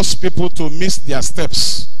and cause people to miss their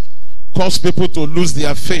steps, cause people to lose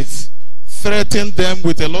their faith, threaten them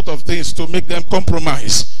with a lot of things to make them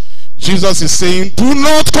compromise. Jesus is saying, do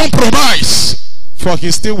not compromise, for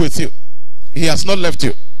he's still with you. He has not left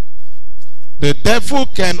you. The devil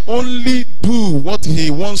can only do what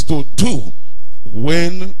he wants to do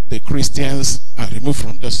when the Christians are removed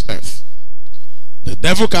from this earth. The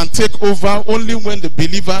devil can take over only when the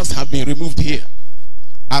believers have been removed here.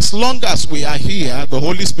 As long as we are here, the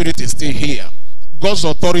Holy Spirit is still here. God's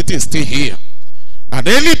authority is still here. And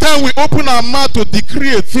anytime we open our mouth to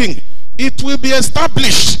decree a thing, it will be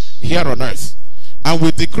established here on earth. And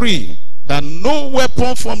we decree that no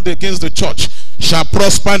weapon formed against the church shall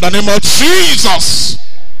prosper in the name of Jesus.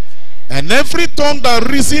 And every tongue that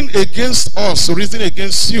reason against us, reason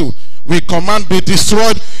against you, we command be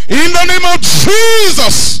destroyed in the name of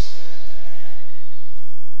Jesus.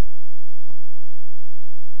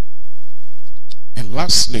 And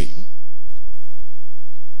lastly,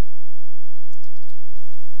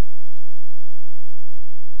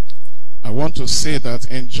 I want to say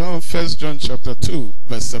that in 1 John chapter 2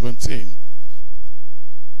 verse 17,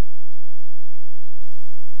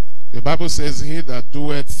 the Bible says, he that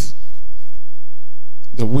doeth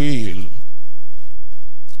the will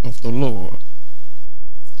of the Lord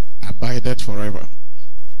abideth forever.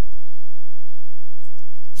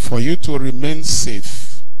 For you to remain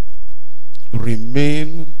safe,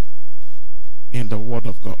 remain in the word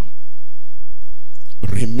of God.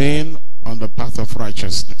 Remain on the path of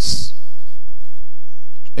righteousness.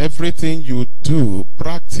 Everything you do,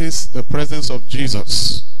 practice the presence of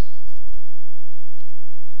Jesus.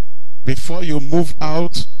 Before you move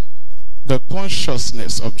out, the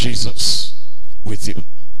consciousness of Jesus with you.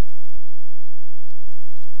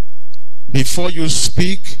 Before you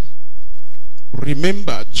speak,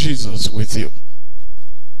 remember Jesus with you.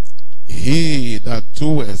 He that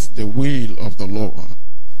doeth the will of the Lord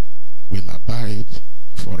will abide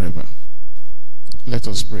forever. Let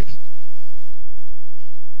us pray.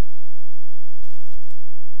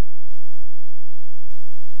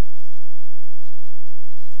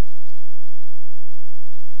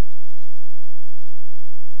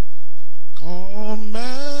 Come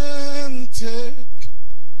and take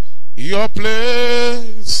your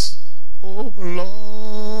place, oh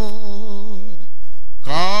Lord.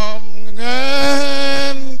 Come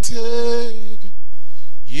and take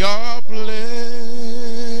your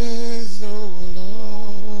place, oh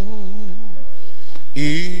Lord.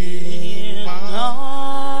 In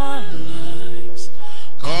our lives,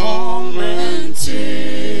 come and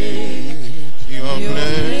take your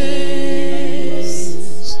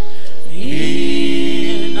place.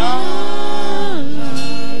 In our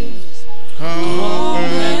lives, come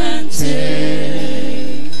and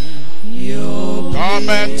take your place. Come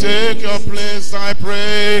and take your place, I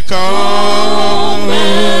pray. Come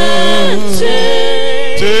and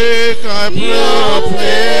take, I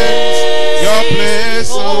pray, your place,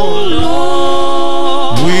 oh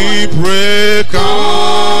Lord. We pray,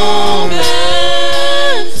 come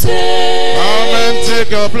and take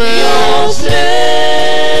your place,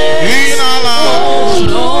 in our lives, oh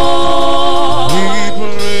Lord. We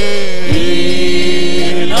pray,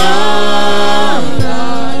 in our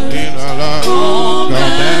lives, come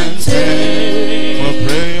and take, we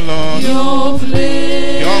pray, Lord, your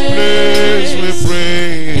place, we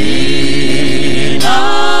pray, in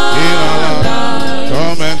our lives,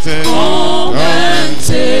 come and take,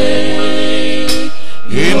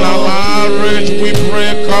 in our marriage, we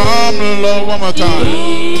pray, come, Lord, one more time.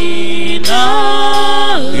 In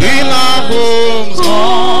our homes,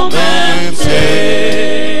 come and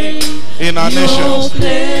take. In our nations,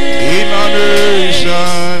 in our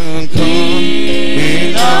nation, come.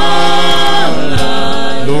 In our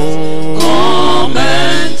lives, Lord, come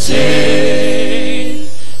and take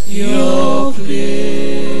your place.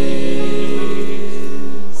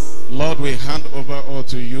 Lord, we hand over all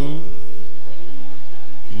to you.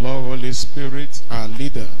 Lord, Holy Spirit, our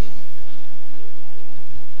leader,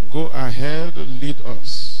 go ahead, lead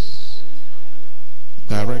us,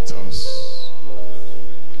 direct us.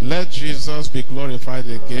 Let Jesus be glorified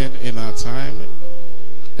again in our time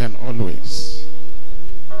and always.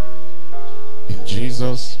 In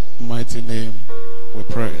Jesus' mighty name we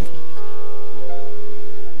pray.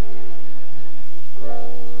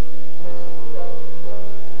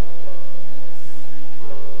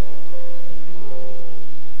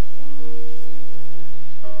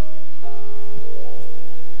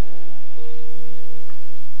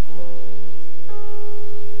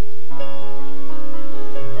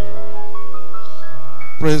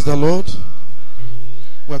 Praise the Lord.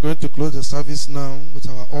 We are going to close the service now with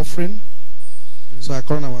our offering. So I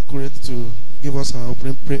call our curate to give us our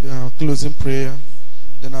closing prayer.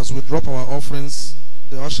 Then as we drop our offerings,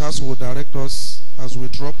 the ushers will direct us. As we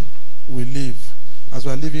drop, we leave. As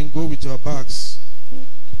we are leaving, go with your bags.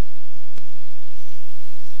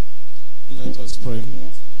 Let us pray.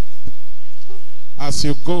 As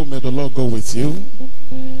you go, may the Lord go with you.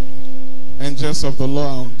 Angels of the Lord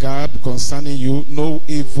are on guard concerning you. No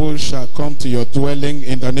evil shall come to your dwelling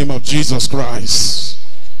in the name of Jesus Christ.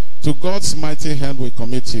 To God's mighty hand we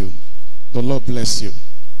commit you. The Lord bless you,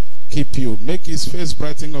 keep you, make his face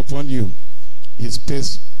brighten upon you, his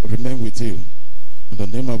peace remain with you. In the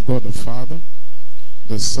name of God the Father,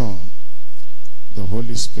 the Son, the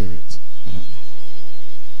Holy Spirit. Amen.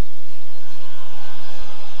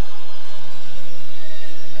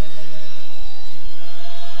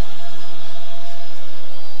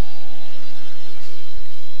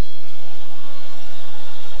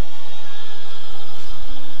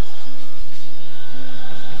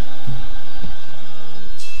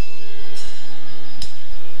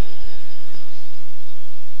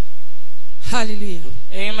 Hallelujah.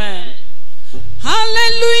 Amen.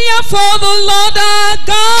 Hallelujah for the Lord our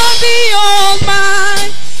God, the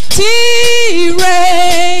Almighty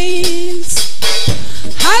reigns.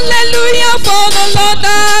 Hallelujah for the Lord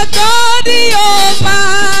our God, the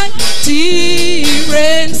Almighty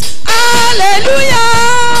reigns. Hallelujah.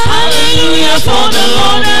 Hallelujah for the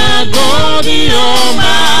Lord our God, the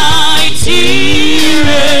Almighty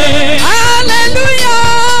reigns.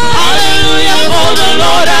 Hallelujah. Hallelujah for the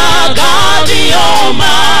Lord our God, the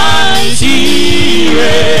Almighty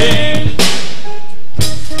reigns.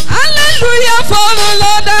 Hallelujah for the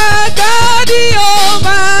Lord our God, the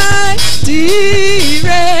Almighty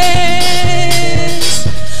reigns.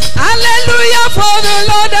 Hallelujah for the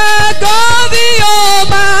Lord our God, the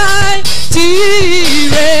Almighty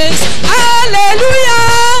reigns.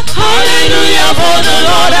 Hallelujah. Hallelujah for the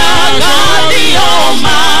Lord our God, the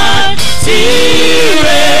Almighty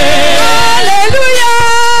reigns. Hallelujah.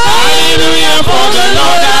 Hallelujah for the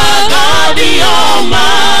Lord our God, the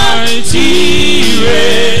Almighty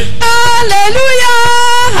reigns. Hallelujah.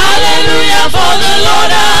 Hallelujah for the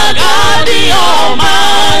Lord our God, the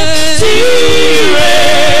Almighty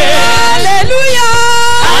reigns. Hallelujah.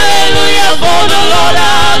 Hallelujah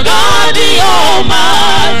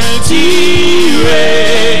Almighty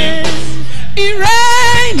reigns. He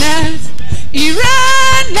reigneth, he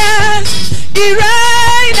reigneth, he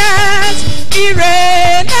reigneth, he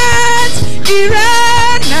reigneth, he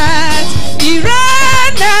reigneth, he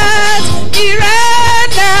reigneth, he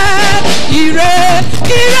reigneth, he reigneth,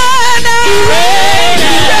 he reigneth,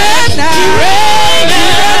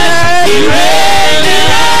 he reigneth, he reigneth,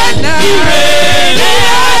 he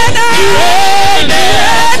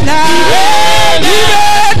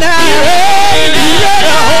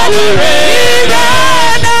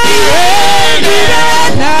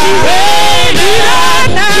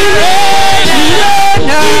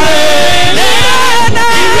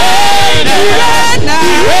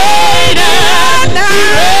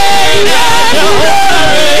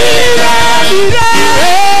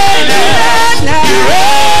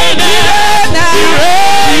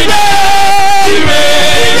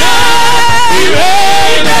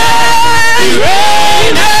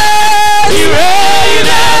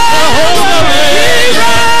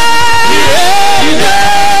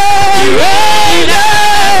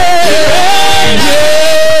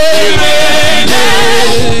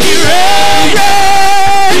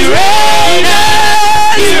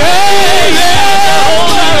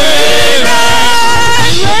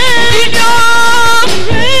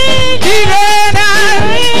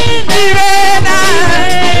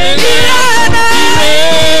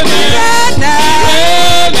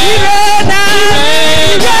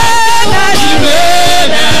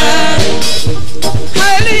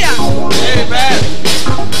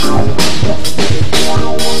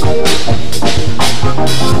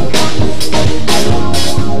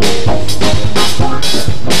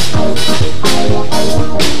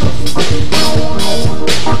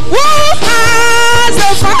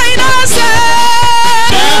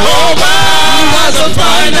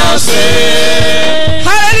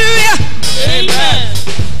Hallelujah. Amen.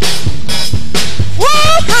 Who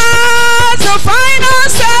has the final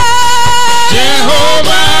say?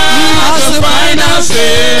 Jehovah has the final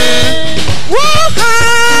say. Who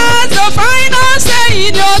has the final say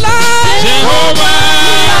in your life? Jehovah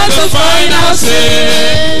has the final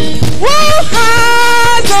say. Who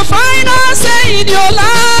has the final say in your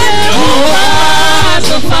life? Jehovah has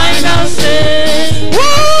the final say. Who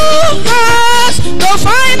has the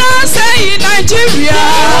final say in Nigeria?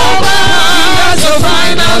 Jehovah has the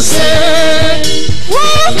final say. Who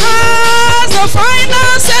has the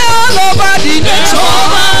final say all over the nation?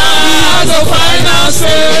 Jehovah has the final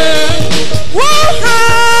say. Who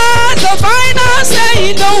has the final say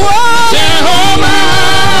in the world? Jehovah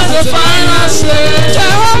has the final say.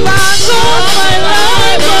 Jehovah Turn my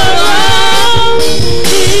life around.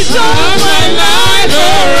 He turned my life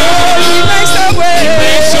around. He makes a way. He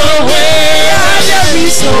makes a way. And there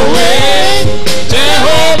is So no way. way.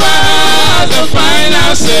 Jehovah has the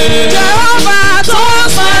final say. Jehovah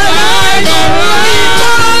turns my life around. He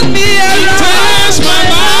turns me around. Turns my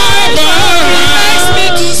life He makes around. me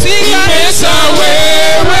to sing He and makes a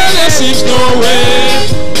way where there seems no way.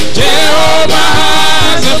 Jehovah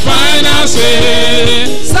has the final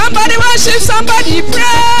say. somebody worship, somebody pray.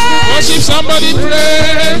 Worship, somebody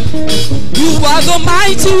pray. You are the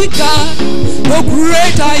mighty God, the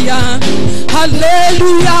great I am.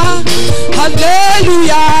 Hallelujah,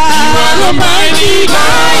 hallelujah. You are the mighty God,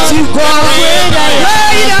 mighty God, the great I am.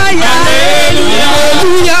 great I am. Hallelujah,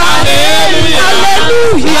 Hallelujah, hallelujah,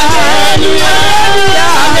 hallelujah,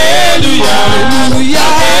 hallelujah, hallelujah,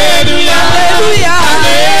 hallelujah,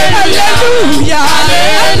 hallelujah,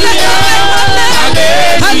 hallelujah,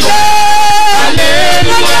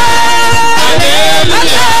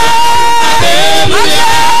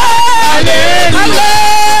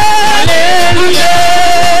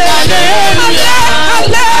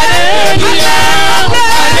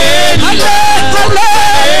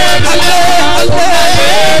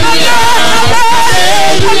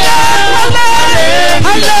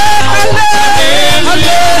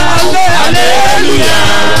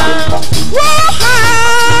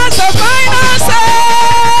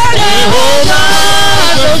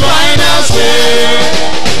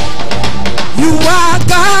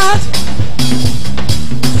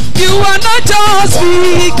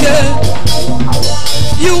 speaker.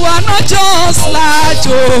 You are not just like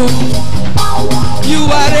Joe. You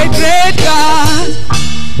are a great God.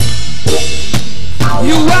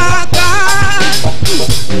 You are God.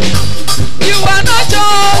 You are not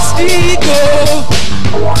just ego.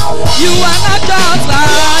 You are not just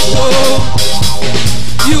like Joe.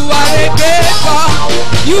 You are a great God.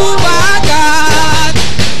 You are God.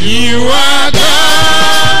 You are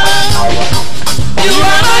God. You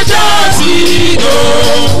are not just ego.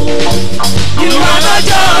 You are not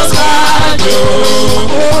just God.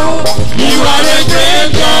 oh. You are a great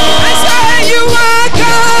God. I say you are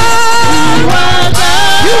God. You are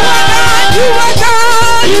God. You are God. You are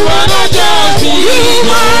God. You are not just big. You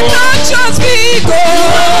are not just big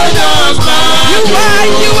God.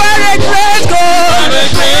 You are a great God. You are a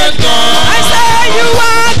great God. I say you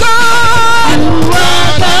are God. You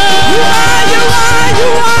are God. You are.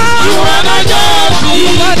 You are not just big.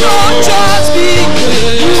 You are not just big.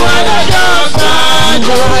 You are not just bad.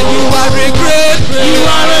 You are a great God. You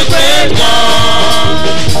are a great God.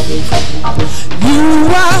 You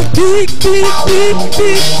are big, big, big,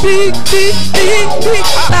 big, big, big, big, big,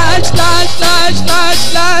 large, large, large, large,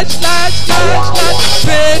 large, large, large, large,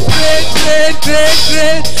 great, great, great, great,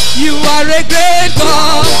 great. You are a great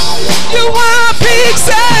God. You are big,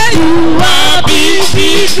 say. You are big,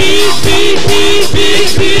 big, big, big, big, big,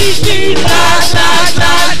 big, big, large, large,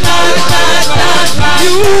 large, large, large, large, large.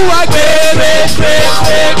 You are great, great, great,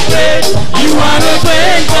 great, great. You are a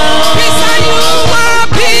great God. We say you are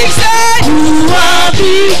big, say. You are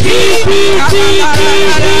big, big, big, big,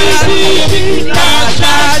 big, big, big, big, large,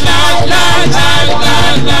 large, large, large, large,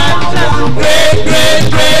 large, large. Great, great,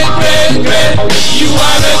 great, great, great. You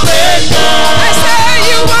are a great God. I say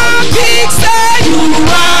you are big, say. You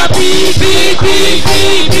are big, big, big,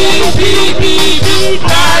 big, big, big, big, big,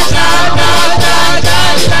 large, large, large, large,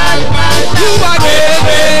 large, large, large. You are great,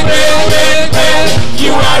 great, great, great, great.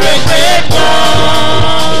 You are a great God.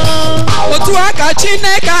 Otu aka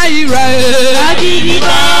Chineke ire.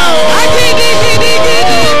 Agidigba o. Agidi gidi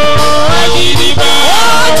gidi. Agidigba o.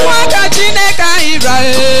 Otu aka Chineke ire.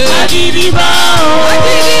 Agidigba o.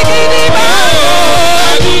 Agidi gidi ba o.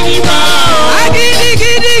 Agidigba o. Agidi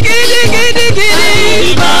gidi gidi gidi gidi.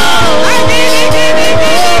 Agidigba o. Agidi gidi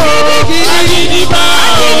gidi gidi gidi. Agidigba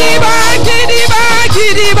o. Agidiba, agidiba,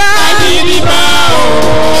 agidiba. Agidigba o.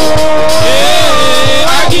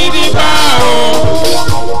 Agidigba o.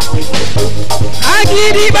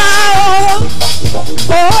 Agidiba o.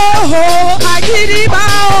 Oh, agidiba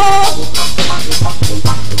o.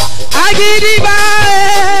 Agidiba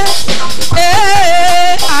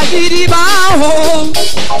agidiba o.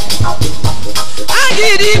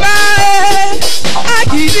 Agidiba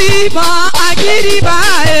agidiba agidiba agidiba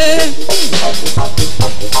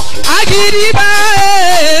agidiba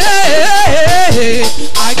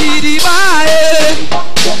agidiba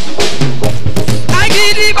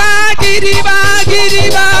agidiba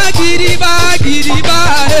agidiba agidiba agidiba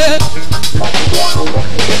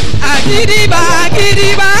agidiba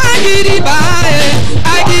agidiba agidiba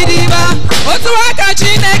agidiba otu aka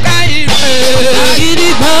Chineke ire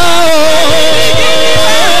agidiba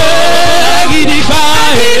agidiba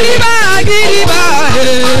agidiba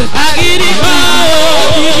agidiba agidiba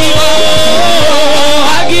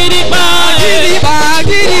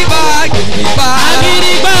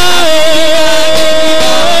agidiba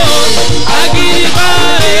agidiba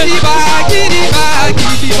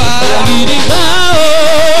agidiba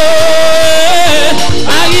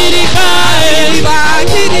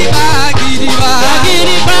agidiba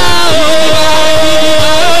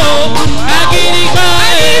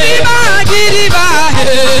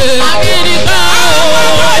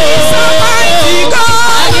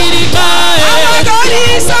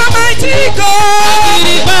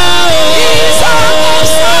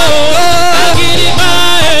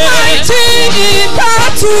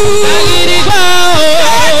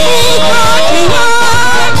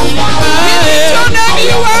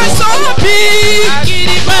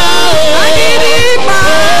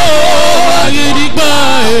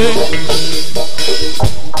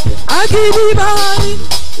agidiba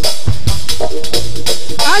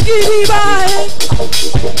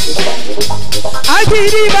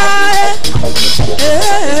agidiba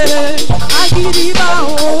agidiba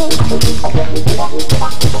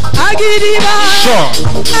agidiba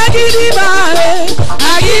agidiba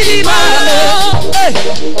agidiba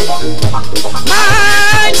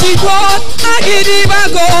mighty God, Agidiba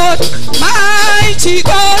God, mighty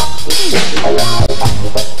God,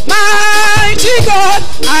 mighty God,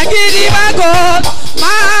 Agidiba God,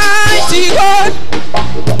 mighty God,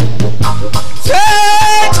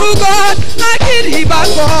 faithful God, Agidiba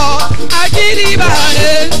God, Agidiba.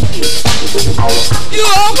 You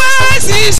always is